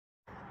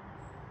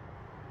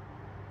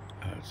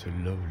It's a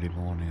lovely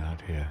morning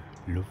out here.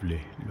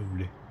 Lovely,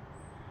 lovely.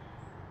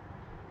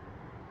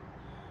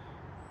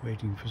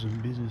 Waiting for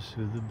some business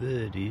with the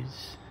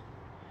birdies.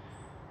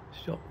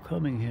 Stopped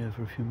coming here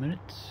for a few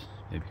minutes.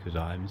 Maybe because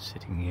I'm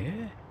sitting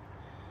here.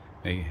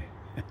 Maybe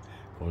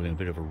causing a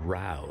bit of a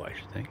row, I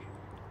should think.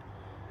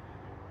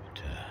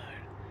 But,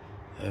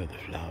 oh, the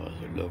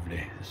flowers are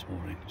lovely this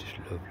morning. Just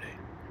lovely.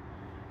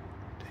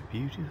 They're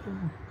beautiful.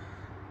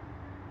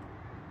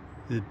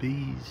 The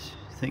bees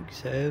think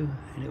so,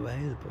 anyway,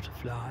 the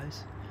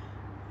butterflies.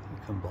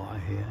 They come by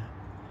here,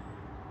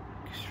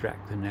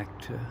 extract the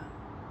nectar.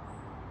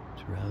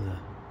 It's a rather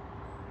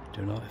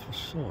delightful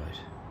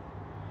sight.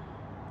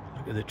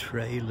 Look at the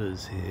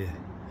trailers here.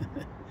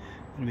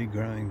 Going to be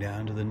growing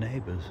down to the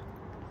neighbours.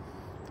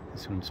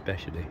 This one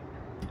especially.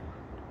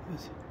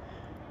 It's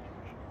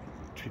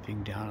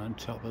tripping down on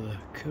top of the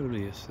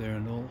coleus there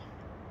and all.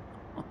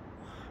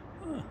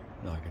 Oh,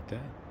 like it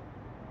there.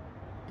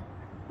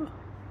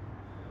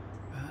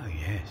 Oh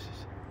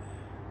yes,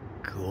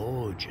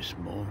 gorgeous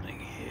morning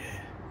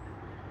here.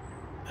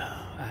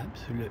 Oh,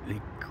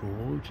 absolutely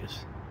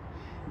gorgeous.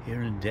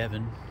 Here in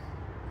Devon.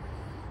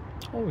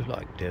 Always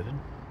liked Devon.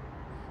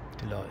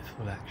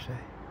 Delightful actually.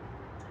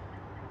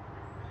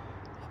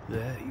 Up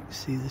there you can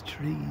see the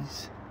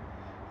trees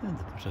and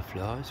the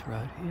butterflies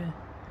right here.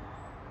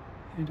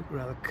 They look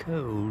rather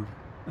cold.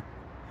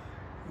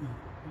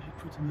 We should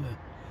put them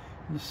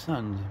in the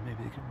sun,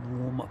 maybe they could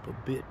warm up a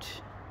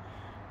bit.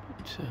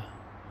 But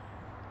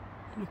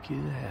looky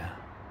there.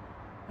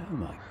 Oh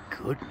my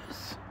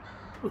goodness.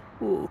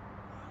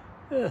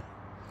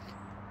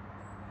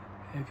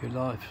 Have your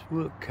life's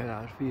work cut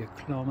out for you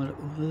climbing up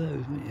all of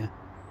those, wouldn't you?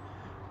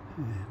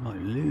 You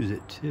might lose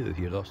it too if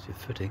you lost your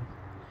footing.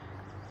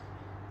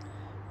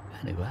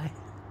 Anyway,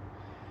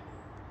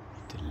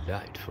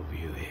 delightful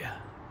view here.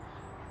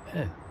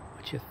 Oh,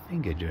 what's your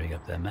finger doing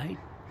up there, mate?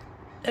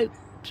 Oh,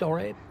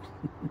 sorry.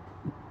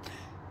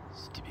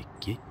 Stupid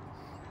kid.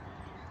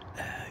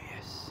 Oh,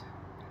 yes.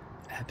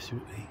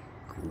 Absolutely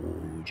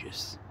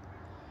gorgeous.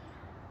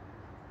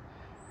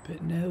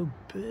 But no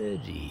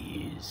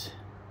birdies.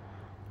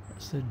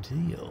 What's the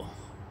deal?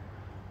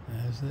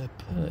 There's their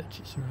perch,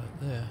 it's right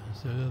there.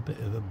 It's a little bit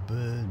of a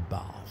bird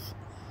bath.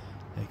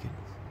 They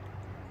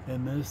could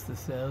immerse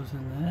themselves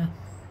in there.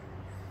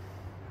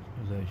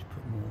 I suppose I should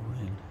put more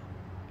in.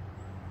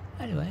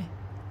 Anyway,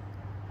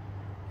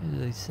 as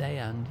they say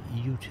on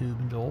YouTube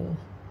and all,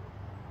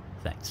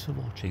 thanks for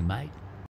watching, mate.